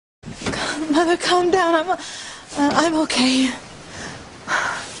Mother, calm down. I'm okay.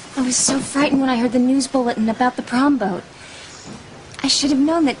 I was so frightened when I heard the news bulletin about the prom boat. I should have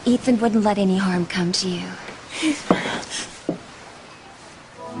known that Ethan wouldn't let any harm come to you.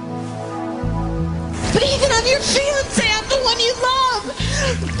 But Ethan, I'm your fiancé. I'm the one you love.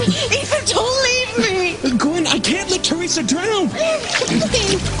 Ethan, don't leave me. Gwen, I can't let Teresa drown.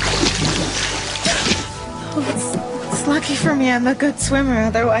 Oh, it's lucky for me I'm a good swimmer.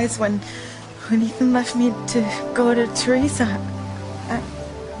 Otherwise, when Ethan left me to go to Teresa...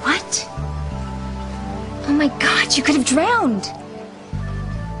 What? Oh my God, you could have drowned.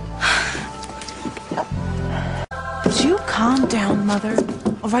 Would you calm down, Mother?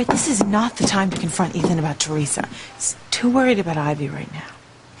 All right, this is not the time to confront Ethan about Teresa. He's too worried about Ivy right now.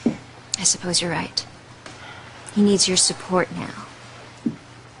 I suppose you're right. He needs your support now.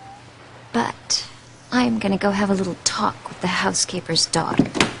 But I'm gonna go have a little talk with the housekeeper's daughter.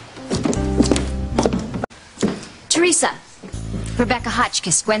 Teresa! Rebecca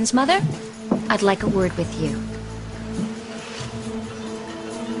Hotchkiss, Gwen's mother. I'd like a word with you.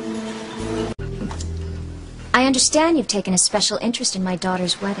 I understand you've taken a special interest in my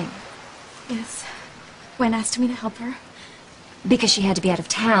daughter's wedding. Yes. Gwen asked me to help her. Because she had to be out of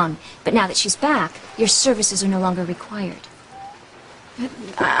town. But now that she's back, your services are no longer required. But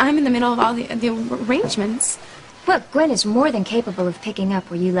I'm in the middle of all the arrangements. Well, Gwen is more than capable of picking up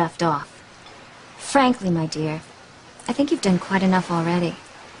where you left off. Frankly, my dear, I think you've done quite enough already.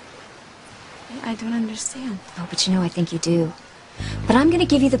 I don't understand. Oh, but you know, I think you do. But I'm going to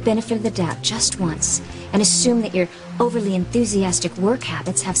give you the benefit of the doubt just once and assume that your overly enthusiastic work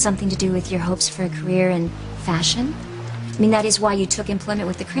habits have something to do with your hopes for a career in fashion. I mean, that is why you took employment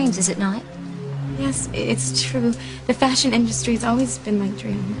with the Cranes, is it not? Yes, it's true. The fashion industry has always been my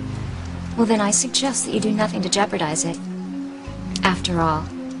dream. Well, then I suggest that you do nothing to jeopardize it. After all,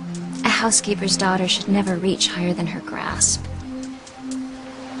 a housekeeper's daughter should never reach higher than her grasp.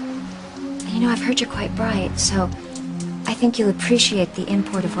 And you know, I've heard you're quite bright, so I think you'll appreciate the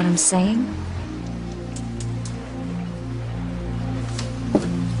import of what I'm saying.